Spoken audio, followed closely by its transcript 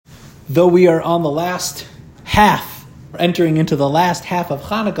though we are on the last half, entering into the last half of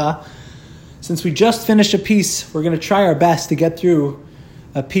Chanukah, since we just finished a piece, we're going to try our best to get through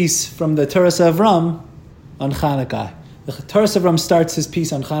a piece from the Toras of Avrohom on Chanukah. The Toras of Avrohom starts his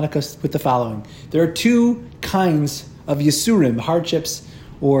piece on Chanukah with the following. There are two kinds of Yisurim, hardships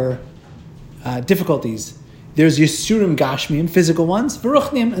or difficulties. There's Yisurim Gashmim, physical ones,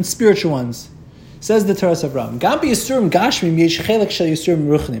 Veruchnim, and spiritual ones. Says the Toras of Avrohom. Gam Yisurim Gashmim yesh chelek shel Yisurim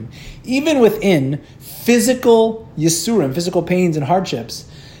Ruchnim. Even within physical Yisurim, physical pains and hardships,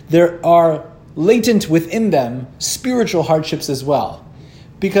 there are latent within them spiritual hardships as well.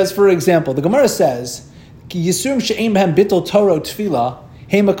 Because, for example, the Gemara says, Yisurim she'ein behem bittul Torah tefillah,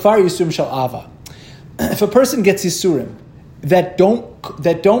 heim akvar Yisurim shel ava. If a person gets Yisurim that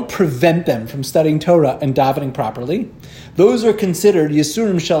don't prevent them from studying Torah and davening properly, those are considered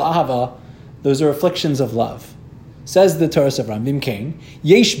Yisurim shel ava. Those are afflictions of love. Says the Toras of Avrohom, Vimkein,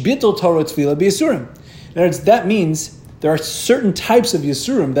 yesh bittul Torah tefillah b'Yisurim. In other words, that means there are certain types of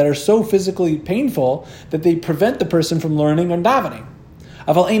Yisurim that are so physically painful that they prevent the person from learning and davening.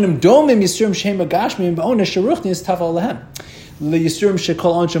 Aval einam domim Yisurim shehem agashmim b'onesh sheruchni is taval lehem. L'Yisurim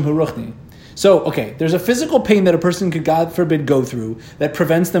shekol onshim huruchni. So, okay, there's a physical pain that a person could, God forbid, go through that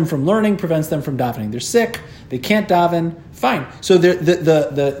prevents them from learning, prevents them from davening. They're sick, they can't daven, fine. So the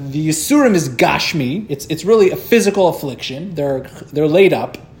Yisurim is gashmi, it's really a physical affliction, they're laid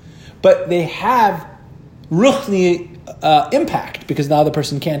up, but they have ruchni impact because now the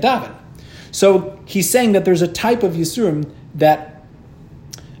person can't daven. So he's saying that there's a type of Yisurim that,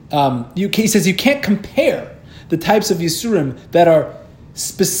 he says you can't compare the types of Yisurim that are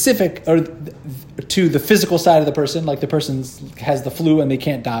specific or to the physical side of the person, like the person has the flu and they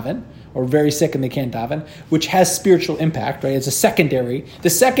can't daven, or very sick and they can't daven, which has spiritual impact, right? It's a secondary. The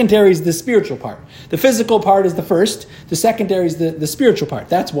secondary is the spiritual part. The physical part is the first. The secondary is the spiritual part.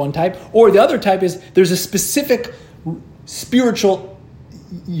 That's one type. Or the other type is there's a specific spiritual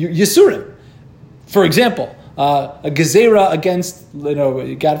Yisurim. For example, a gezerah against,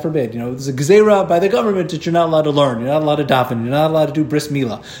 God forbid, there's a gezerah by the government that you're not allowed to learn, you're not allowed to daven, you're not allowed to do bris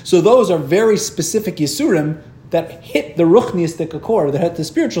milah. So those are very specific Yisurim that hit the ruchniistic core, that hit the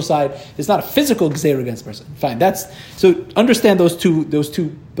spiritual side. It's not a physical gezerah against a person. Fine, so understand those two.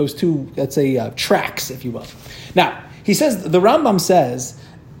 Let's say tracks, if you will. Now he says the Rambam says.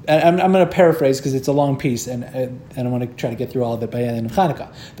 And I'm going to paraphrase because it's a long piece, and I want to try to get through all of it by the end of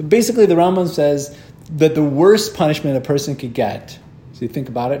Chanukah. But basically, the Rambam says that the worst punishment a person could get. So you think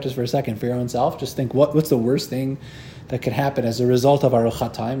about it just for a second for your own self. Just think what's the worst thing that could happen as a result of our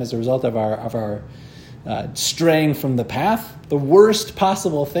chatayim, as a result of our straying from the path. The worst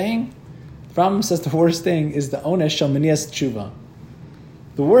possible thing. The Rambam says the worst thing is the onesh shel menias tshuva.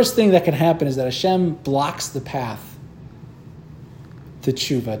 The worst thing that can happen is that Hashem blocks the path to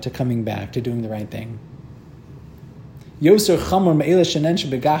tshuva, to coming back, to doing the right thing. Even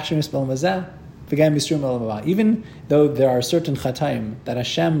though there are certain chatayim that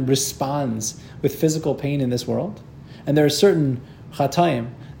Hashem responds with physical pain in this world, and there are certain chatayim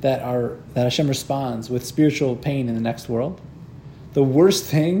that Hashem responds with spiritual pain in the next world, the worst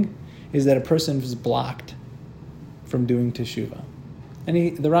thing is that a person is blocked from doing teshuvah.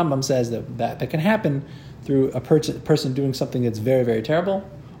 And the Rambam says that can happen through a person doing something that's very, very terrible,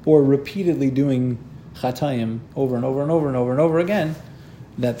 or repeatedly doing chatayim over and over and over and over and over again,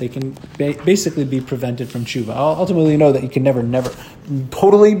 that they can basically be prevented from tshuva. Ultimately, that you can never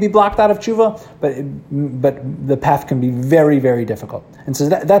totally be blocked out of tshuva, but the path can be very, very difficult. And so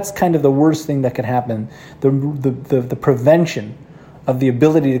that's kind of the worst thing that could happen, the prevention of the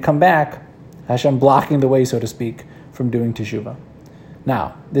ability to come back, Hashem blocking the way, so to speak, from doing teshuva.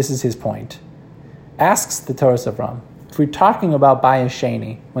 Now, this is his point. Asks the Toras of Avrohom, if we're talking about Bayis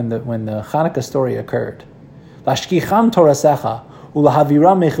Sheni, when the Chanukah story occurred, Lashkicham Torasecha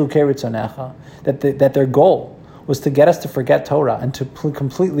ulahaviram mechukei ritzonecha, that their goal was to get us to forget Torah and to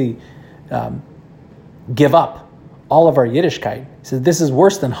completely give up all of our Yiddishkeit. He says this is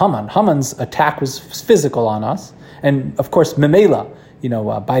worse than Haman. Haman's attack was physical on us, and of course, memela,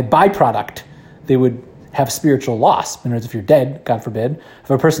 by byproduct, they would have spiritual loss. In other words, if you're dead, God forbid, if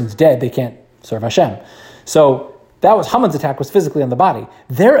a person's dead, they can't serve Hashem. So that was Haman's attack, was physically on the body.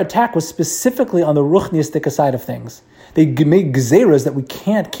 Their attack was specifically on the ruchniistic side of things. They made gezeras that we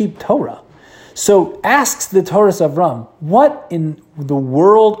can't keep Torah. So asks the Toras of Avrohom, what in the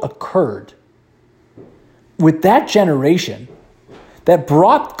world occurred with that generation that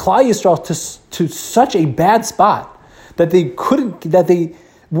brought Klal Yisrael to such a bad spot that they couldn't,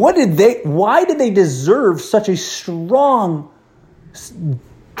 why did they deserve such a strong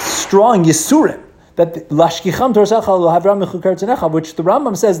Yisurim that which the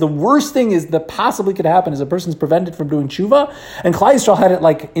Rambam says the worst thing is that possibly could happen is a person's prevented from doing tshuva, and Klal Yisrael had it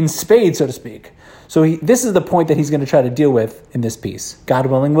like in spades, so to speak. So this is the point that he's going to try to deal with in this piece. God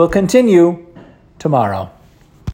willing, we'll continue tomorrow.